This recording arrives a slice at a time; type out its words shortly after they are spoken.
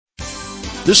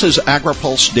This is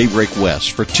AgriPulse Daybreak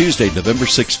West for Tuesday, November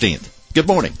 16th. Good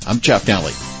morning. I'm Jeff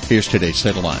Daly. Here's today's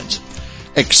headlines.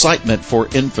 Excitement for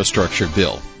infrastructure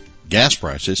bill. Gas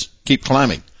prices keep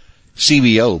climbing.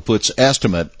 CBO puts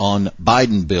estimate on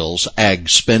Biden bill's ag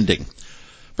spending.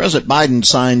 President Biden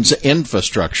signs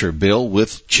infrastructure bill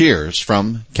with cheers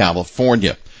from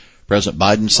California. President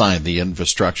Biden signed the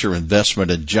Infrastructure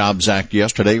Investment and Jobs Act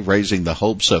yesterday, raising the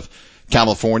hopes of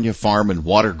California farm and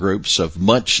water groups of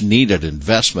much-needed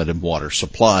investment in water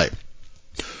supply.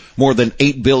 More than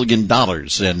 $8 billion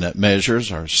in measures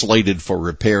are slated for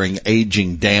repairing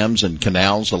aging dams and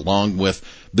canals, along with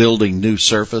building new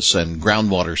surface and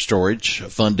groundwater storage,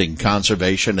 funding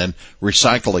conservation and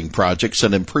recycling projects,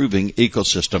 and improving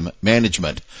ecosystem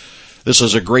management. This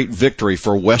is a great victory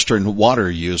for Western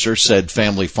water users, said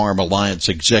Family Farm Alliance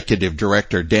Executive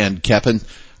Director Dan Keppen,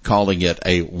 calling it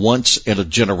a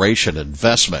once-in-a-generation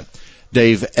investment.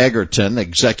 Dave Egerton,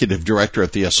 Executive Director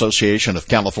at the Association of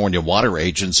California Water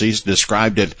Agencies,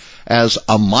 described it as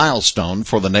a milestone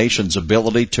for the nation's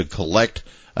ability to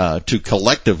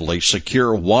collectively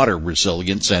secure water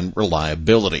resilience and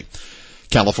reliability.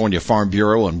 California Farm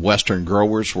Bureau and Western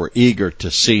growers were eager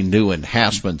to see new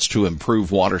enhancements to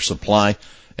improve water supply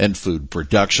and food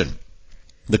production.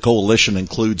 The coalition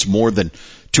includes more than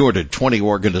 220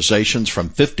 organizations from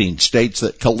 15 states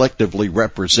that collectively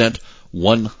represent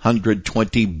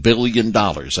 $120 billion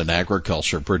in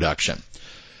agriculture production.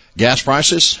 Gas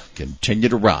prices continue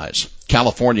to rise.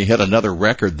 California hit another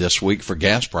record this week for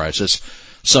gas prices.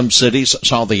 Some cities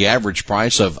saw the average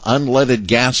price of unleaded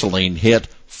gasoline hit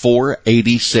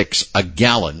 $4.86 a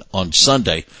gallon on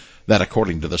Sunday. That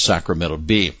according to the Sacramento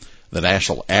Bee. The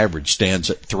national average stands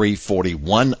at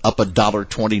 $3.41, up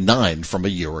 $1.29 from a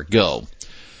year ago.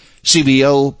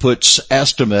 CBO puts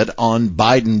estimate on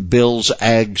Biden bill's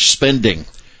ag spending.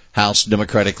 House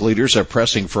Democratic leaders are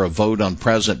pressing for a vote on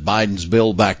President Biden's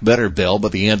Build Back Better bill by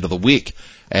the end of the week.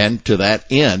 And to that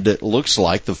end, it looks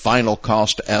like the final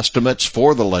cost estimates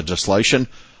for the legislation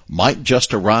might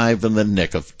just arrive in the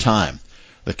nick of time.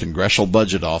 The Congressional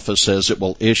Budget Office says it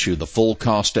will issue the full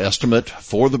cost estimate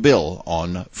for the bill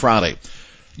on Friday.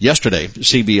 Yesterday,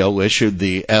 CBO issued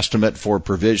the estimate for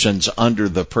provisions under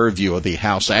the purview of the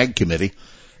House Ag Committee,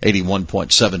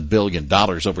 $81.7 billion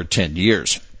over 10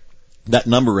 years. That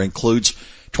number includes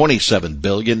 $27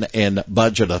 billion in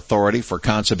budget authority for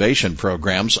conservation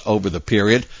programs over the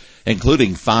period,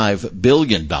 including $5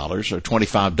 billion or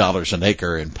 $25 an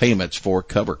acre in payments for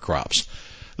cover crops.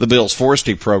 The bill's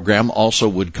forestry program also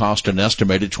would cost an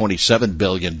estimated $27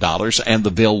 billion, and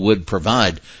the bill would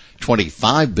provide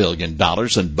 $25 billion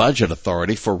in budget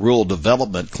authority for rural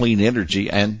development, clean energy,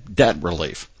 and debt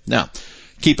relief. Now,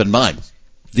 keep in mind,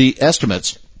 the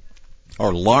estimates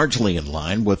are largely in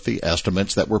line with the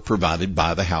estimates that were provided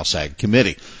by the House Ag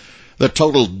Committee. The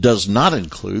total does not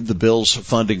include the bill's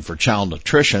funding for child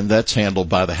nutrition that's handled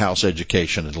by the House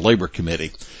Education and Labor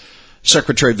Committee.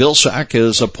 Secretary Vilsack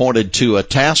is appointed to a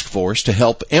task force to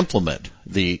help implement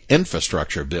the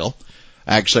infrastructure bill.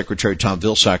 Ag Secretary Tom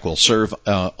Vilsack will serve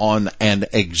on an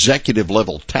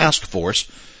executive-level task force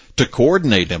to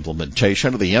coordinate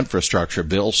implementation of the infrastructure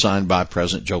bill signed by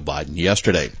President Joe Biden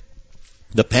yesterday.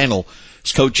 The panel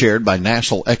is co-chaired by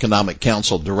National Economic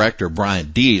Council Director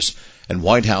Brian Deese and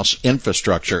White House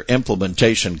Infrastructure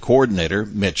Implementation Coordinator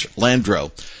Mitch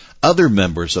Landrieu. Other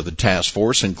members of the task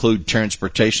force include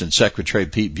Transportation Secretary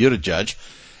Pete Buttigieg,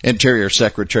 Interior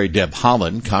Secretary Deb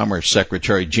Haaland, Commerce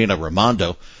Secretary Gina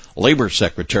Raimondo, Labor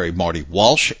Secretary Marty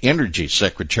Walsh, Energy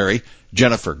Secretary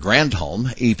Jennifer Granholm,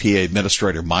 EPA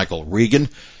Administrator Michael Regan,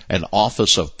 and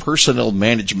Office of Personnel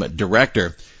Management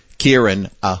Director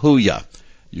Kieran Ahuya.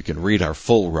 You can read our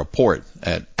full report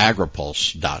at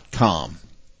agripulse.com.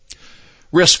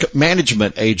 Risk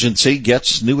Management Agency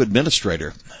gets new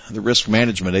administrator. The Risk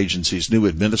Management Agency's new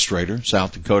administrator,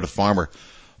 South Dakota farmer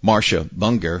Marcia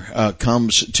Bunger,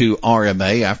 comes to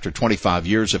RMA after 25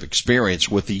 years of experience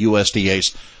with the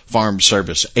USDA's Farm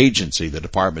Service Agency, the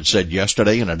department said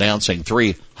yesterday in announcing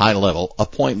 3 high-level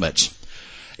appointments.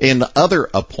 In other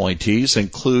appointees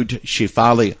include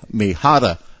Shefali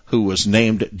Mihata, who was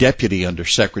named Deputy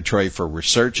Undersecretary for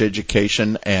Research,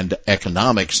 Education, and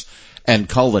Economics, and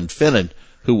Colin Finnan,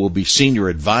 who will be Senior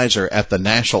Advisor at the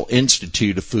National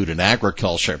Institute of Food and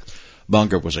Agriculture.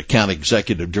 Bunger was a county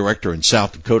executive director in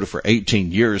South Dakota for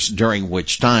 18 years, during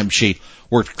which time she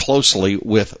worked closely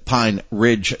with Pine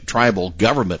Ridge tribal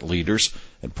government leaders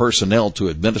and personnel to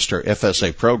administer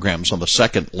FSA programs on the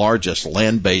second largest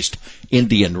land-based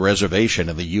Indian reservation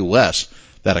in the U.S.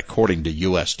 That, according to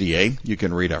USDA, you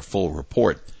can read our full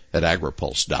report at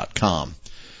agripulse.com.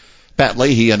 Pat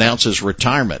Leahy announces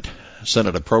retirement.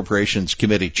 Senate Appropriations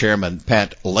Committee Chairman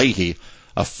Pat Leahy,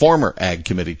 a former Ag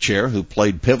Committee chair who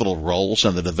played pivotal roles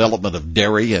in the development of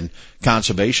dairy and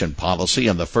conservation policy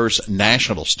and the first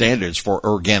national standards for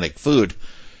organic food,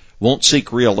 won't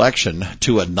seek re-election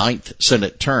to a 9th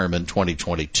Senate term in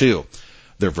 2022.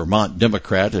 The Vermont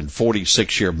Democrat and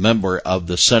 46-year member of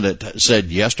the Senate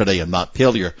said yesterday in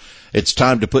Montpelier, "It's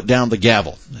time to put down the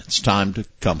gavel. It's time to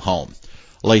come home."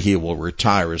 Leahy will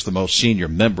retire as the most senior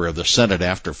member of the Senate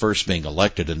after first being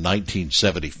elected in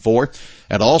 1974,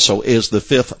 and also is the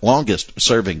 5th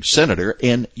longest-serving senator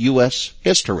in U.S.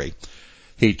 history.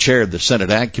 He chaired the Senate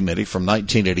Ag Committee from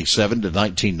 1987 to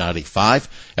 1995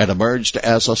 and emerged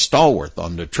as a stalwart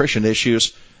on nutrition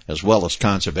issues as well as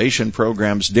conservation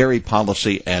programs, dairy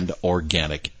policy, and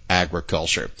organic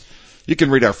agriculture. You can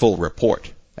read our full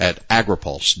report at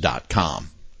agripulse.com.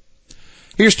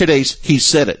 Here's today's He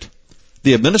Said It.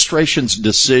 The administration's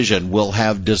decision will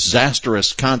have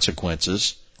disastrous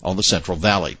consequences on the Central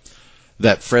Valley.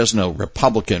 That Fresno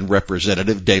Republican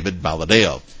Representative David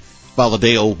Valadao.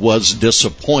 Valadao was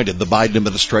disappointed the Biden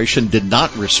administration did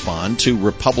not respond to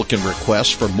Republican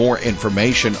requests for more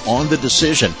information on the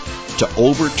decision to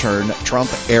overturn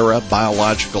Trump-era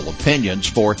biological opinions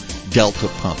for Delta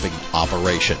pumping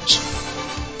operations.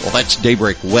 Well, that's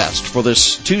Daybreak West for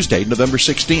this Tuesday, November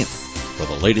 16th. For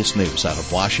the latest news out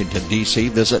of Washington, D.C.,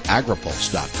 visit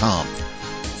agripulse.com.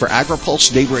 For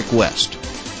AgriPulse Daybreak West,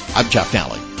 I'm Jeff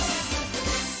Nally.